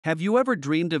Have you ever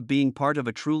dreamed of being part of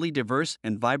a truly diverse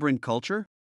and vibrant culture?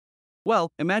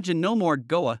 Well, imagine no more.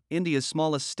 Goa, India's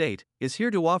smallest state, is here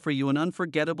to offer you an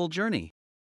unforgettable journey.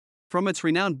 From its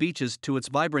renowned beaches to its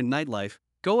vibrant nightlife,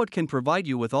 Goa can provide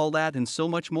you with all that and so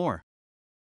much more.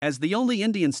 As the only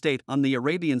Indian state on the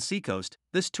Arabian seacoast,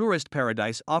 this tourist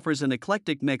paradise offers an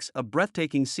eclectic mix of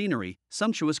breathtaking scenery,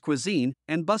 sumptuous cuisine,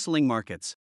 and bustling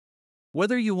markets.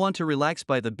 Whether you want to relax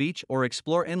by the beach or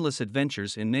explore endless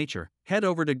adventures in nature, head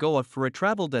over to Goa for a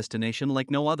travel destination like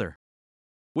no other.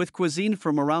 With cuisine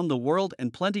from around the world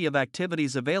and plenty of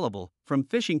activities available, from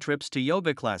fishing trips to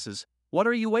yoga classes, what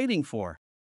are you waiting for?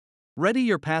 Ready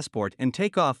your passport and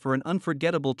take off for an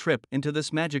unforgettable trip into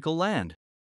this magical land.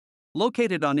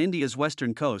 Located on India's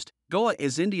western coast, Goa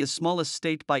is India's smallest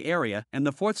state by area and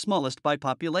the fourth smallest by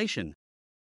population.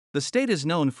 The state is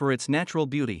known for its natural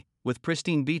beauty, with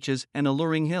pristine beaches and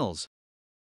alluring hills.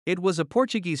 It was a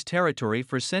Portuguese territory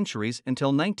for centuries until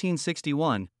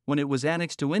 1961, when it was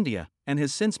annexed to India, and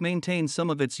has since maintained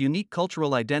some of its unique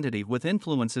cultural identity with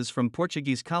influences from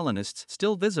Portuguese colonists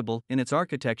still visible in its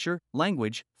architecture,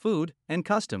 language, food, and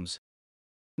customs.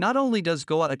 Not only does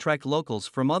Goa attract locals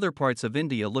from other parts of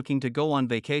India looking to go on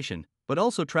vacation, but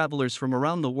also travelers from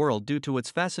around the world due to its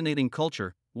fascinating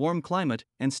culture, warm climate,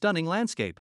 and stunning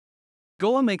landscape.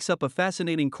 Goa makes up a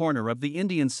fascinating corner of the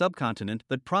Indian subcontinent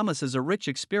that promises a rich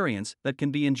experience that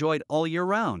can be enjoyed all year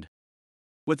round.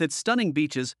 With its stunning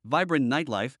beaches, vibrant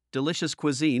nightlife, delicious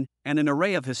cuisine, and an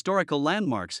array of historical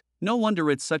landmarks, no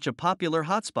wonder it's such a popular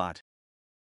hotspot.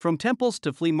 From temples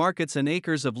to flea markets and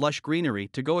acres of lush greenery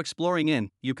to go exploring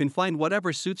in, you can find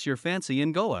whatever suits your fancy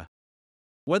in Goa.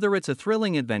 Whether it's a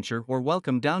thrilling adventure or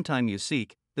welcome downtime you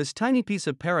seek, this tiny piece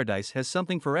of paradise has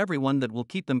something for everyone that will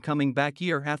keep them coming back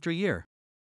year after year.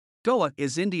 Goa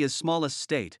is India's smallest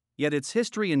state, yet its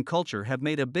history and culture have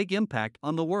made a big impact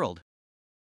on the world.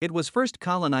 It was first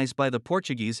colonized by the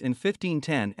Portuguese in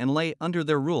 1510 and lay under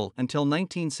their rule until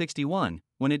 1961,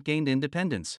 when it gained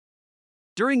independence.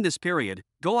 During this period,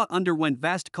 Goa underwent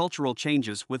vast cultural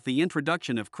changes with the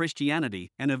introduction of Christianity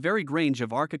and a varied range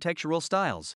of architectural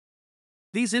styles.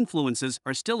 These influences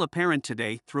are still apparent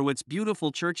today through its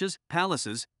beautiful churches,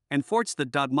 palaces, and forts that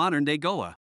dot modern-day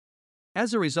Goa.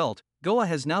 As a result, Goa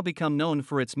has now become known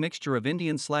for its mixture of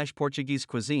Indian/Portuguese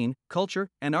cuisine, culture,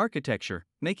 and architecture,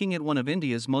 making it one of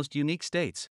India's most unique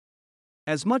states.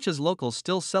 As much as locals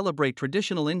still celebrate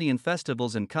traditional Indian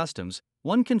festivals and customs,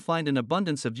 one can find an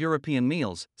abundance of European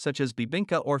meals, such as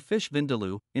bibinka or fish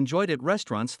vindaloo, enjoyed at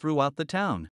restaurants throughout the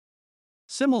town.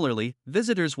 Similarly,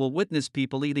 visitors will witness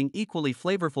people eating equally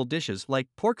flavorful dishes like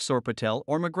pork sorpatel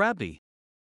or magrabdi.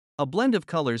 A blend of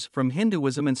colors from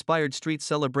Hinduism-inspired street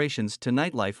celebrations to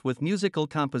nightlife with musical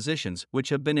compositions which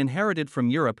have been inherited from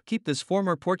Europe keep this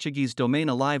former Portuguese domain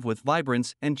alive with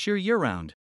vibrance and cheer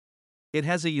year-round. It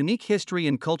has a unique history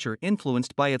and culture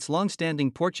influenced by its long-standing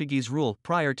Portuguese rule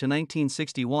prior to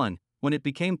 1961, when it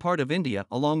became part of India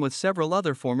along with several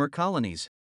other former colonies.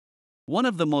 One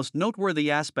of the most noteworthy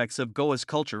aspects of Goa's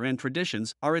culture and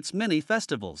traditions are its many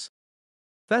festivals.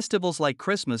 Festivals like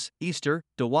Christmas, Easter,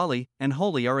 Diwali, and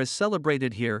Holi are as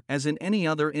celebrated here as in any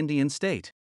other Indian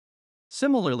state.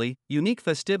 Similarly, unique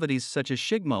festivities such as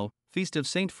Shigmo, Feast of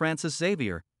St. Francis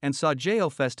Xavier, and Sajeo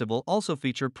Festival also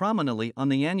feature prominently on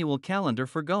the annual calendar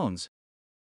for Goans.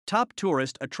 Top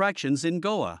tourist attractions in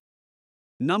Goa.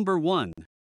 Number 1.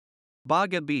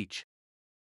 Baga Beach.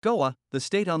 Goa, the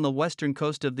state on the western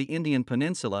coast of the Indian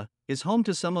Peninsula, is home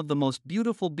to some of the most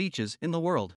beautiful beaches in the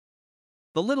world.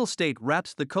 The little state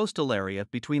wraps the coastal area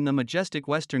between the majestic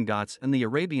Western Ghats and the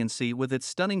Arabian Sea with its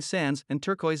stunning sands and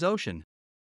turquoise ocean.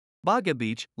 Baga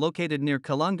Beach, located near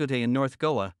Kalangute in North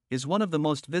Goa, is one of the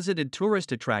most visited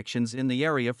tourist attractions in the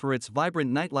area for its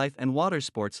vibrant nightlife and water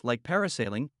sports like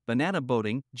parasailing, banana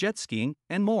boating, jet skiing,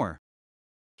 and more.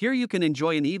 Here you can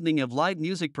enjoy an evening of live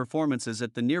music performances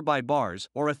at the nearby bars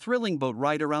or a thrilling boat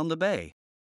ride around the bay.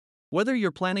 Whether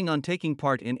you're planning on taking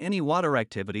part in any water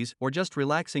activities or just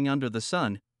relaxing under the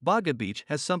sun, Baga Beach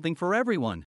has something for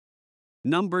everyone.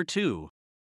 Number 2.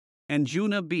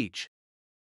 Anjuna Beach.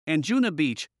 Anjuna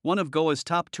Beach, one of Goa's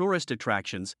top tourist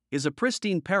attractions, is a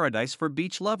pristine paradise for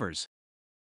beach lovers.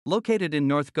 Located in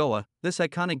North Goa, this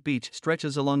iconic beach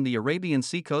stretches along the Arabian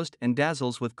Sea coast and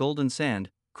dazzles with golden sand,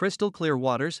 crystal clear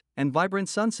waters, and vibrant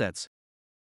sunsets.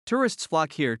 Tourists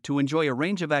flock here to enjoy a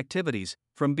range of activities,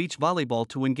 from beach volleyball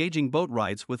to engaging boat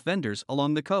rides with vendors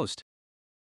along the coast.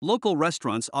 Local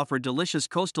restaurants offer delicious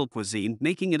coastal cuisine,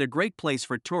 making it a great place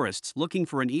for tourists looking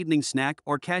for an evening snack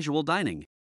or casual dining.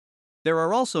 There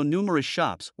are also numerous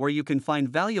shops where you can find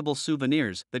valuable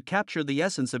souvenirs that capture the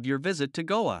essence of your visit to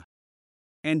Goa.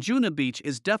 Anjuna Beach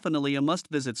is definitely a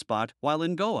must-visit spot while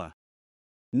in Goa.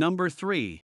 Number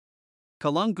 3.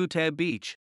 Kalangutte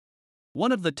Beach.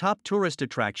 One of the top tourist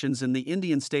attractions in the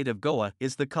Indian state of Goa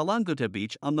is the Kalangutte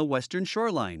Beach on the western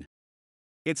shoreline.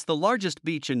 It's the largest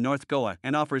beach in North Goa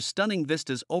and offers stunning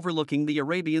vistas overlooking the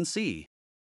Arabian Sea.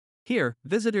 Here,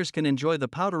 visitors can enjoy the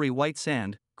powdery white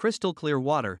sand, crystal clear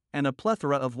water, and a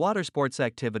plethora of water sports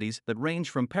activities that range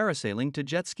from parasailing to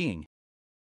jet skiing.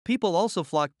 People also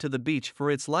flock to the beach for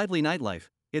its lively nightlife.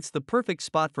 It's the perfect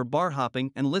spot for bar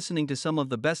hopping and listening to some of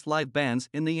the best live bands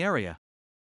in the area.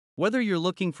 Whether you're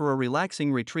looking for a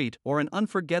relaxing retreat or an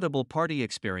unforgettable party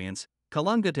experience,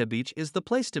 Kalangutte Beach is the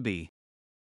place to be.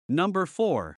 Number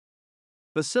 4.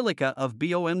 Basilica of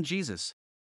Bom Jesus.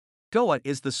 Goa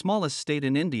is the smallest state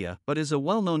in India but is a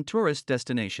well-known tourist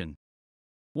destination.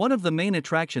 One of the main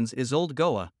attractions is Old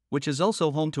Goa, which is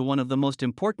also home to one of the most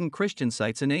important Christian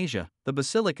sites in Asia, the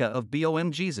Basilica of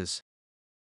Bom Jesus.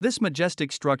 This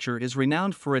majestic structure is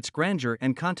renowned for its grandeur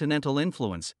and continental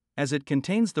influence, as it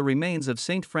contains the remains of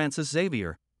Saint Francis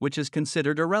Xavier, which is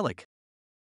considered a relic.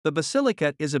 The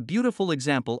basilica is a beautiful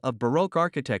example of Baroque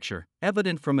architecture,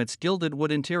 evident from its gilded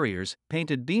wood interiors,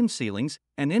 painted beam ceilings,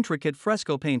 and intricate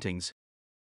fresco paintings.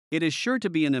 It is sure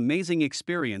to be an amazing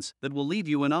experience that will leave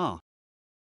you in awe.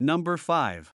 Number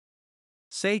 5.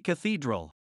 Say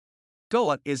Cathedral.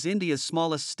 Goa is India's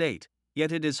smallest state,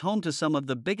 yet it is home to some of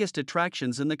the biggest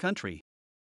attractions in the country.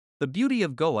 The beauty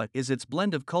of Goa is its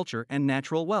blend of culture and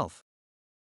natural wealth.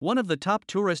 One of the top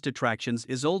tourist attractions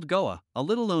is Old Goa, a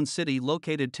little-known city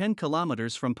located 10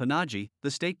 kilometers from Panaji,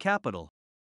 the state capital.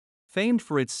 Famed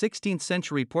for its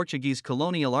 16th-century Portuguese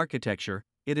colonial architecture,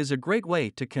 it is a great way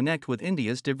to connect with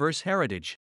India's diverse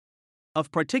heritage.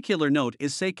 Of particular note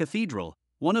is Say Cathedral,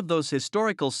 one of those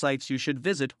historical sites you should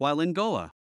visit while in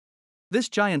Goa. This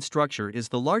giant structure is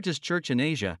the largest church in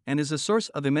Asia and is a source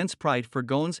of immense pride for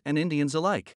Goans and Indians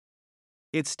alike.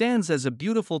 It stands as a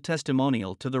beautiful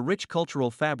testimonial to the rich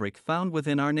cultural fabric found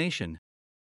within our nation.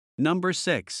 Number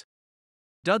 6.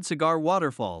 Dudhsagar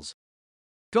Waterfalls.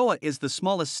 Goa is the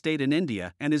smallest state in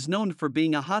India and is known for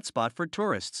being a hotspot for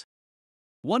tourists.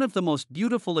 One of the most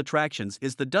beautiful attractions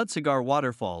is the Dudhsagar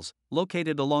Waterfalls,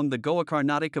 located along the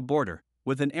Goa-Karnataka border,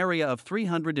 with an area of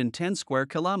 310 square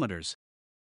kilometers.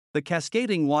 The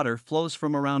cascading water flows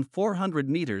from around 400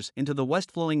 meters into the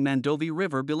west-flowing Mandovi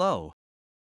River below.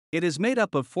 It is made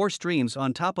up of 4 streams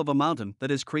on top of a mountain that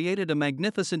has created a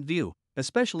magnificent view,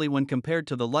 especially when compared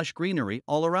to the lush greenery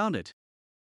all around it.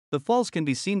 The falls can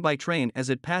be seen by train as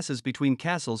it passes between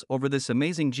castles over this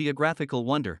amazing geographical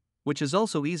wonder, which is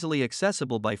also easily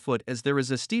accessible by foot as there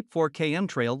is a steep 4 km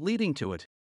trail leading to it.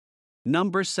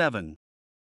 Number 7.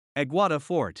 Aguada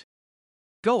Fort.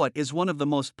 Goa is one of the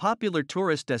most popular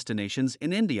tourist destinations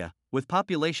in India, with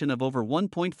population of over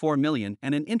 1.4 million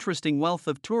and an interesting wealth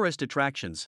of tourist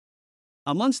attractions.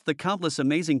 Amongst the countless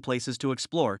amazing places to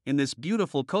explore in this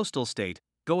beautiful coastal state,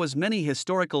 Goa's many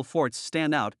historical forts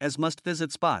stand out as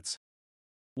must-visit spots.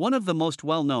 One of the most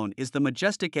well-known is the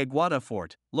majestic Aguada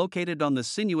Fort, located on the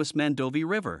sinuous Mandovi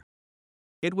River.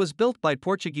 It was built by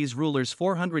Portuguese rulers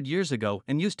 400 years ago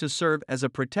and used to serve as a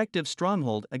protective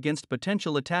stronghold against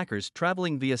potential attackers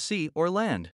traveling via sea or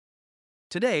land.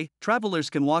 Today, travelers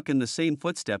can walk in the same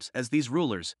footsteps as these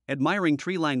rulers, admiring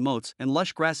tree-lined moats and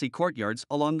lush grassy courtyards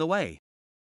along the way.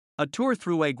 A tour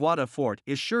through Aguada Fort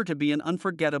is sure to be an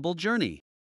unforgettable journey.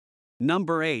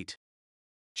 Number 8.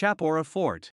 Chapora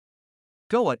Fort.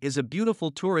 Goa is a beautiful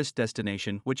tourist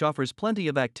destination which offers plenty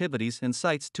of activities and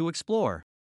sights to explore.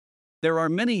 There are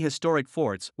many historic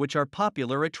forts which are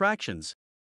popular attractions.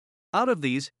 Out of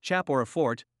these, Chapora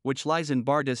Fort, which lies in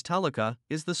Bardas Taluka,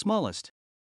 is the smallest.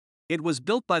 It was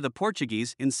built by the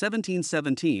Portuguese in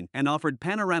 1717 and offered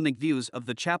panoramic views of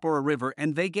the Chapora River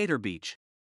and Vagator Beach.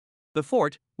 The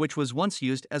fort, which was once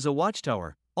used as a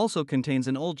watchtower, also contains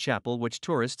an old chapel which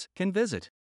tourists can visit.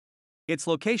 Its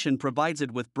location provides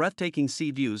it with breathtaking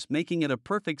sea views, making it a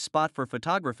perfect spot for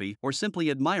photography or simply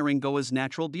admiring Goa's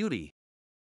natural beauty.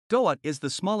 Goa is the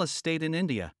smallest state in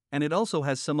India, and it also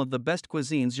has some of the best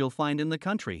cuisines you'll find in the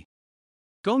country.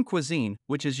 Goan cuisine,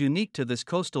 which is unique to this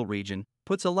coastal region,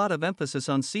 puts a lot of emphasis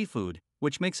on seafood,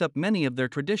 which makes up many of their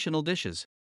traditional dishes.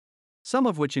 Some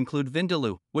of which include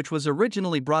vindaloo, which was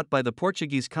originally brought by the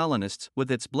Portuguese colonists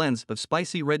with its blends of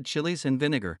spicy red chilies and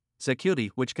vinegar, zacuti,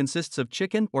 which consists of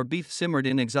chicken or beef simmered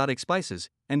in exotic spices,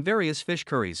 and various fish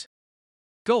curries.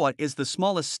 Goa is the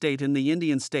smallest state in the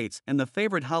Indian states and the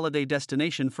favorite holiday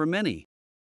destination for many.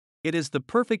 It is the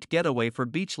perfect getaway for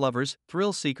beach lovers,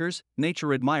 thrill seekers,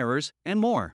 nature admirers, and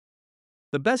more.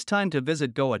 The best time to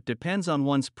visit Goa depends on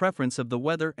one's preference of the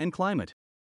weather and climate.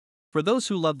 For those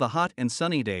who love the hot and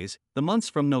sunny days, the months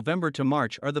from November to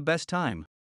March are the best time.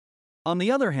 On the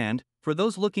other hand, For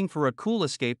those looking for a cool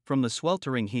escape from the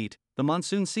sweltering heat, the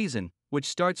monsoon season, which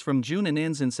starts from June and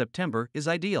ends in September, is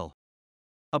ideal.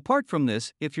 Apart from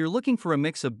this, if you're looking for a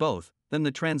mix of both, then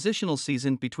the transitional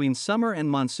season between summer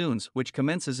and monsoons, which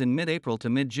commences in mid-April to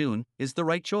mid-June, is the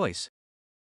right choice.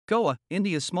 Goa,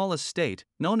 India's smallest state,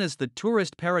 known as the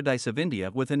tourist paradise of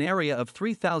India with an area of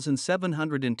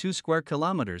 3,702 square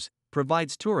kilometers,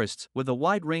 provides tourists with a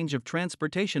wide range of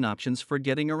transportation options for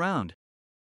getting around.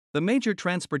 The major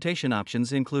transportation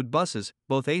options include buses,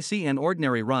 both AC and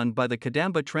ordinary run by the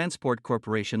Kadamba Transport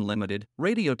Corporation Limited,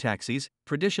 radio taxis,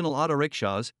 traditional auto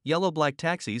rickshaws, yellow-black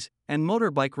taxis, and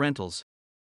motorbike rentals.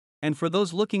 And for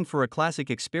those looking for a classic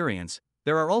experience,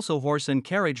 there are also horse and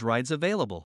carriage rides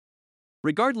available.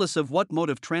 Regardless of what mode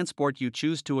of transport you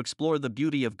choose to explore the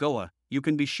beauty of Goa, you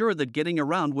can be sure that getting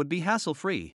around would be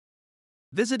hassle-free.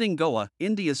 Visiting Goa,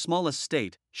 India's smallest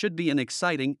state, should be an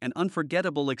exciting and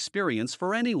unforgettable experience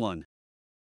for anyone.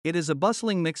 It is a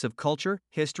bustling mix of culture,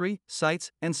 history,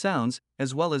 sights, and sounds,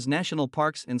 as well as national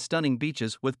parks and stunning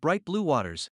beaches with bright blue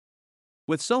waters.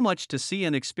 With so much to see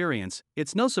and experience,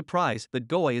 it's no surprise that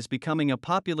Goa is becoming a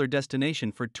popular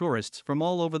destination for tourists from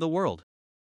all over the world.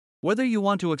 Whether you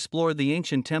want to explore the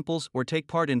ancient temples or take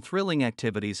part in thrilling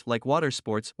activities like water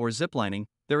sports or ziplining,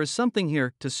 there is something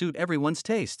here to suit everyone's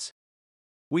tastes.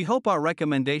 We hope our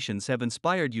recommendations have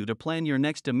inspired you to plan your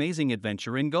next amazing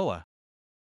adventure in Goa.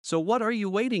 So what are you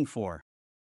waiting for?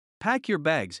 Pack your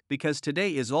bags, because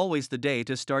today is always the day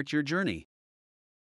to start your journey.